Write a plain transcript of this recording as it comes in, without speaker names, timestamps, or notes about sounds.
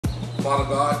Father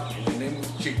God, in the name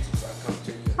of Jesus, I come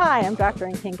to you. Hi, I'm Dr.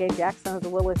 Nkenge Jackson of the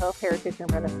Willow Hill Heritage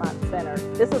and Renaissance Center.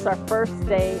 This is our first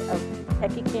day of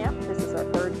Techie Camp. This is our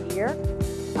third year.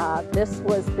 This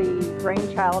was the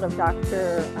brainchild of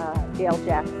Dr. Gail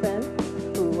Jackson,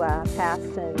 who passed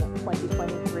in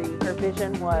 2023. Her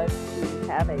vision was to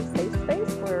have a safe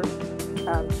space where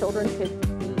children could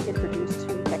be introduced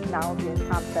to technology and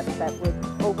concepts that would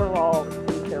overall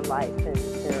improve their life and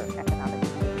their economic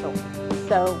potential.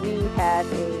 So we had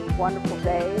a wonderful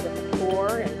day with the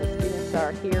tour, and the students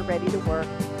are here ready to work,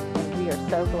 and we are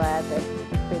so glad that you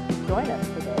could join us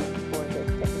today for this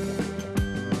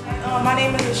Techie Camp. My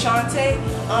name is Ashante.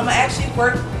 I actually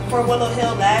worked for Willow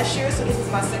Hill last year, so this is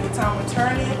my second time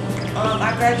returning.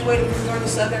 I graduated from Georgia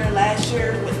Southern last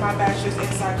year with my bachelor's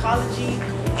in psychology,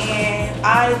 and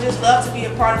I just love to be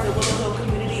a part of the Willow Hill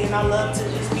community, and I love to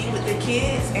just be with the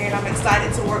kids, and I'm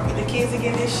excited to work with the kids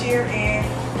again this year, and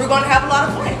we're going to have a lot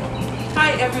of fun.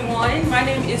 Hi everyone, my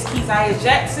name is Keziah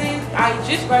Jackson. I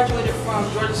just graduated from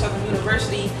Georgia Southern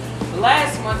University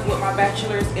last month with my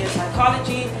bachelor's in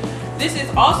psychology. This is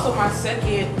also my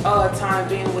second time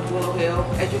being with Willow Hill.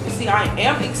 As you can see, I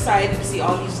am excited to see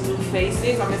all these new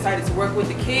faces. I'm excited to work with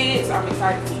the kids. I'm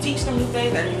excited to teach them new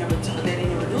things that they never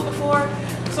knew before.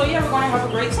 So yeah, we're going to have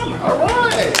a great summer. All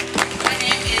right. My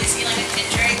name is Elena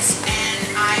Hendricks,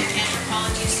 and I'm an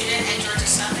anthropology student at Georgia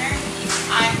Southern.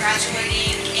 I'm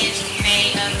graduating in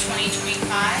May of 2025,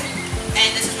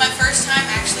 and this is my first time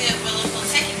actually at Willow Hill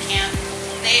Techie Camp.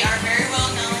 They are very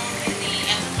well known in the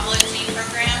anthropology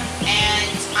program,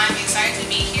 and I'm excited to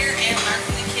be here and learn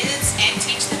from the kids and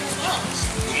teach them as well.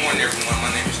 Good morning everyone,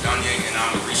 my name is Danye, and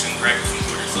I'm a recent graduate from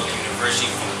Georgia Southern University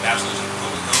from a bachelor's in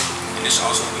public health, and this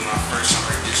also will be my first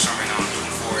summer this summer, and I'm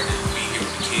looking forward to being here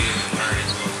with the kids and learning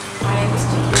as well. My name is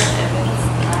Techie Evans.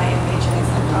 I am majoring in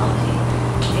psychology,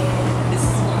 and this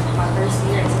is my first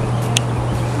year at Techie Camp.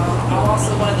 I'm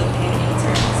also one of the paid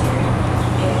interns here,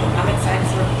 and I'm excited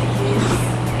to work with the kids.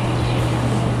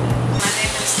 My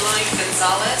name is Lily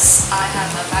Gonzalez. I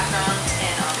have a background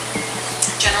in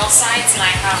general science, and I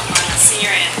have my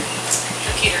senior in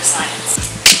computer science.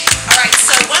 Alright,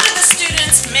 so one of the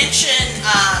students mentioned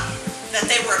that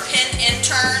they were a PIN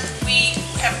intern. We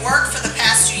have worked for the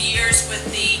past 2 years with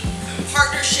the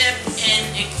Partnership in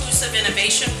Inclusive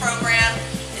Innovation Program.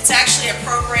 It's actually a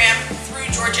program through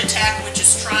Georgia Tech which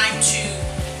is trying to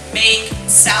make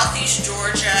Southeast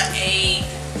Georgia a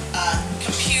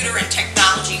computer and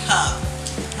technology hub.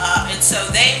 And so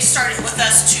they started with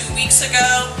us 2 weeks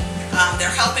ago. They're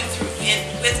helping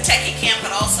with Techie Camp,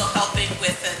 but also helping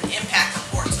with an impact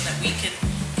report so that we can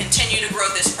continue to grow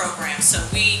this program. So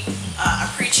we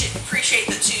appreciate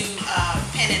the two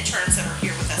PIN interns that are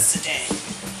here with us today.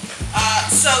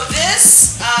 So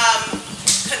this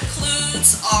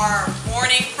concludes our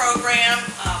morning program.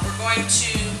 We're going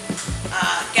to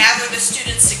gather the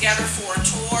students together for a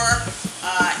tour.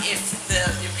 If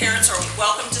your parents are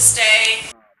welcome to stay.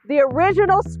 The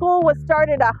original school was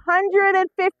started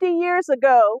 150 years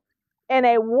ago in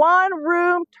a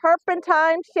one-room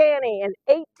turpentine shanty in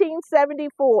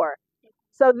 1874.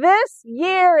 So this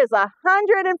year is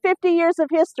 150 years of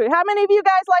history. How many of you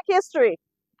guys like history?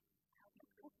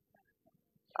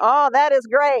 Oh, that is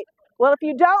great. Well, if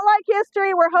you don't like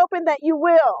history, we're hoping that you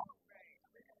will.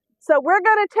 So we're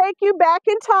going to take you back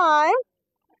in time.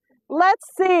 Let's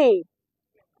see.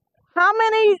 How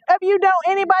many of you know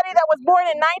anybody that was born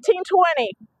in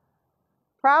 1920?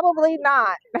 Probably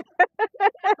not.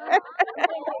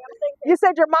 You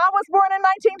said your mom was born in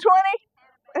 1920?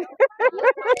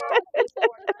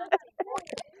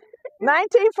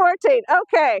 1914.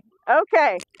 Okay.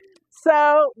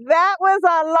 So that was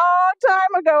a long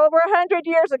time ago, over 100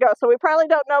 years ago. So we probably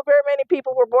don't know very many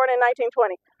people who were born in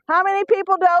 1920. How many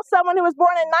people know someone who was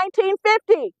born in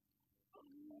 1950?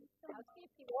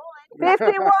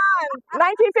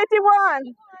 1951.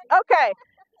 Okay.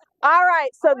 All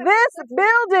right. So this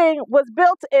building was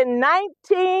built in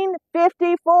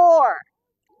 1954.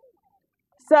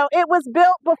 So it was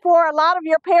built before a lot of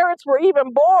your parents were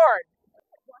even born.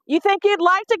 You think you'd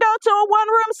like to go to a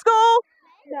one-room school?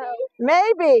 No.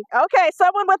 Maybe. Okay.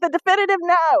 Someone with a definitive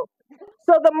no.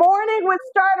 So the morning would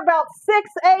start about 6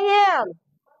 a.m.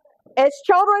 as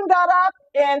children got up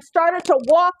and started to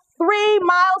walk 3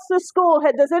 miles to school.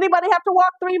 Does anybody have to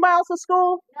walk 3 miles to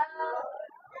school? No.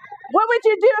 What would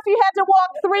you do if you had to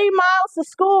walk 3 miles to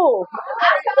school?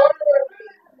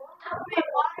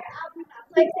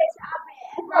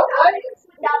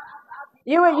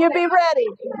 You'd be ready.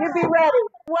 You'd be ready.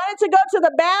 Wanted to go to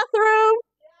the bathroom?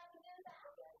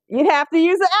 You'd have to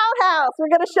use the outhouse. We're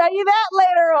going to show you that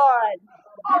later on.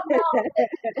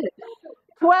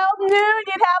 12 noon,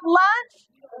 you'd have lunch.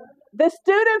 the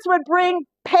students would bring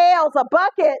pails, a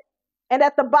bucket, and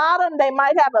at the bottom they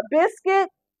might have a biscuit,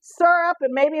 syrup,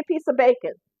 and maybe a piece of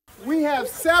bacon. We have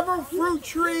several fruit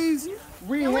trees.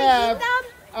 We have,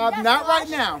 not right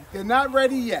now, they're not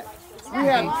ready yet. We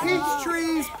have peach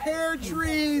trees, pear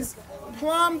trees,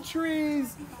 plum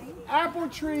trees, apple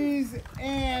trees,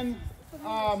 and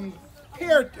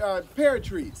pear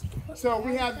trees. So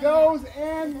we have those,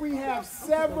 and we have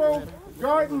several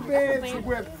garden beds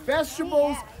with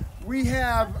vegetables. We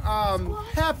have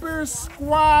peppers,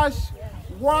 squash,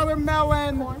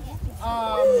 watermelon,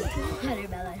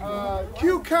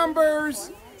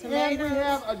 cucumbers, and we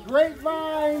have a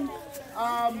grapevine.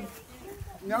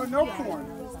 No corn.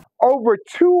 Over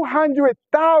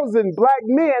 200,000 black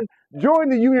men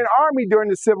joined the Union Army during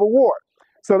the Civil War.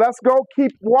 So let's go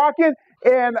keep walking.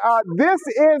 And this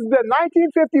is the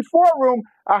 1954 room,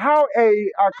 how a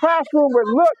classroom would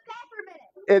look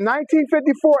in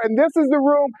 1954. And this is the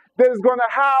room that is going to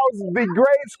house the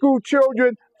grade school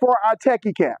children for our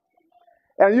Techie Camp.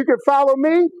 And you can follow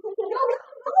me.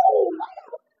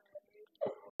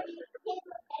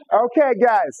 Okay,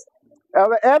 guys.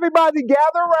 Everybody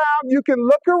gather around. You can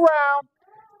look around.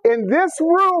 In this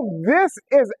room, this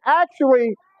is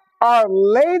actually our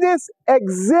latest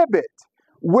exhibit,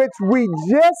 which we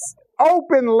just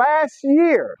opened last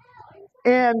year.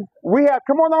 And we have,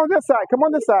 come on this side, come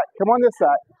on this side, come on this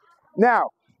side. Now,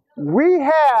 we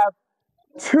have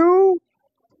 2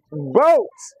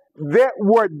 boats that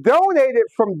were donated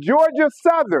from Georgia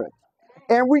Southern.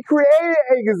 And we created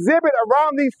an exhibit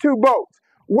around these 2 boats.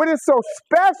 What is so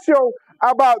special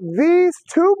about these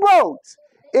 2 boats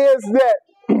is that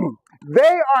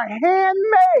they are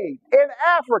handmade in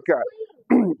Africa.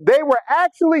 They were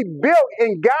actually built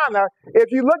in Ghana.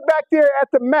 If you look back there at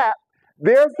the map,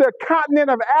 there's the continent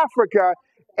of Africa,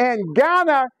 and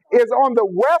Ghana is on the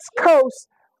west coast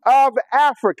of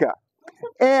Africa.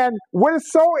 And what is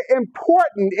so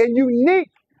important and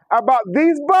unique about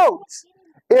these boats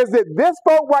is that this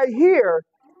boat right here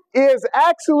is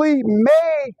actually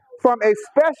made from a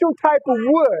special type of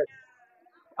wood.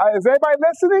 Is everybody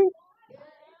listening?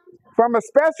 From a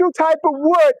special type of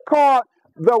wood called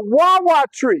the wawa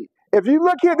tree. If you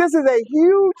look here, this is a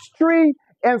huge tree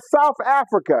in South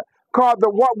Africa called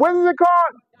what is it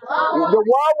called? The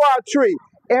wawa tree.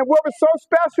 And what was so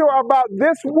special about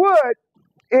this wood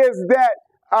is that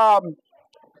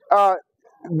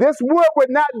this wood would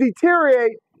not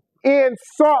deteriorate in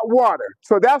salt water.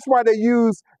 So that's why they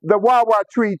use the wawa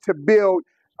tree to build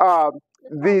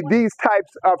these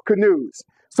types of canoes.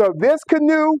 So this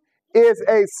canoe is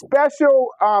a special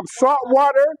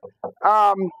saltwater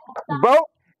boat.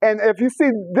 And if you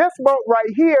see this boat right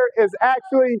here is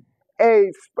actually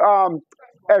a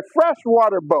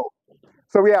freshwater boat.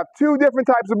 So we have 2 different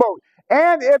types of boats.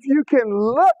 And if you can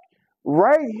look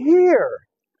right here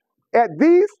at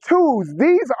these tools,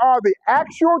 these are the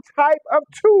actual type of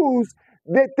tools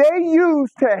that they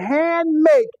use to hand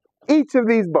make each of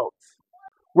these boats.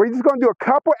 We're just going to do a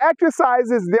couple exercises,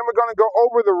 then we're going to go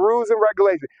over the rules and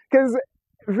regulations. Because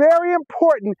it's very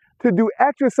important to do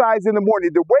exercise in the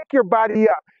morning, to wake your body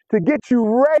up, to get you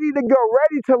ready to go,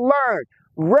 ready to learn,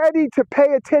 ready to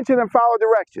pay attention and follow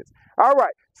directions. All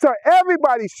right, so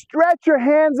everybody stretch your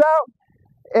hands out,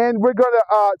 and we're going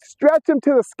to stretch them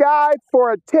to the sky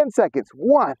for 10 seconds.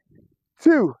 1,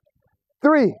 2,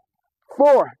 3,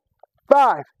 4,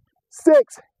 5,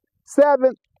 6,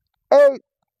 7, 8,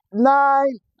 9,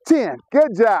 10.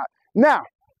 Good job. Now,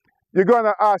 you're going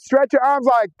to stretch your arms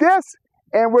like this,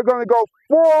 and we're going to go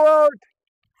forward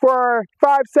for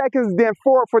 5 seconds, then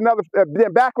forward for another,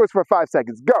 then backwards for 5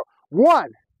 seconds. Go.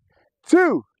 1,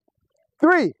 2,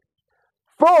 3,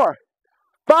 4,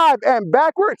 5, and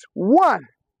backwards. 1,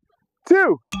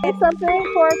 2. Say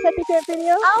something for a Techie Camp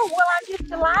video? Oh, well, I'm just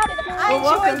delighted. I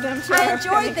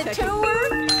enjoyed the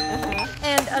tour,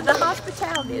 and the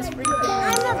hospitality is really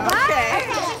good.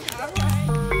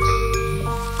 Okay.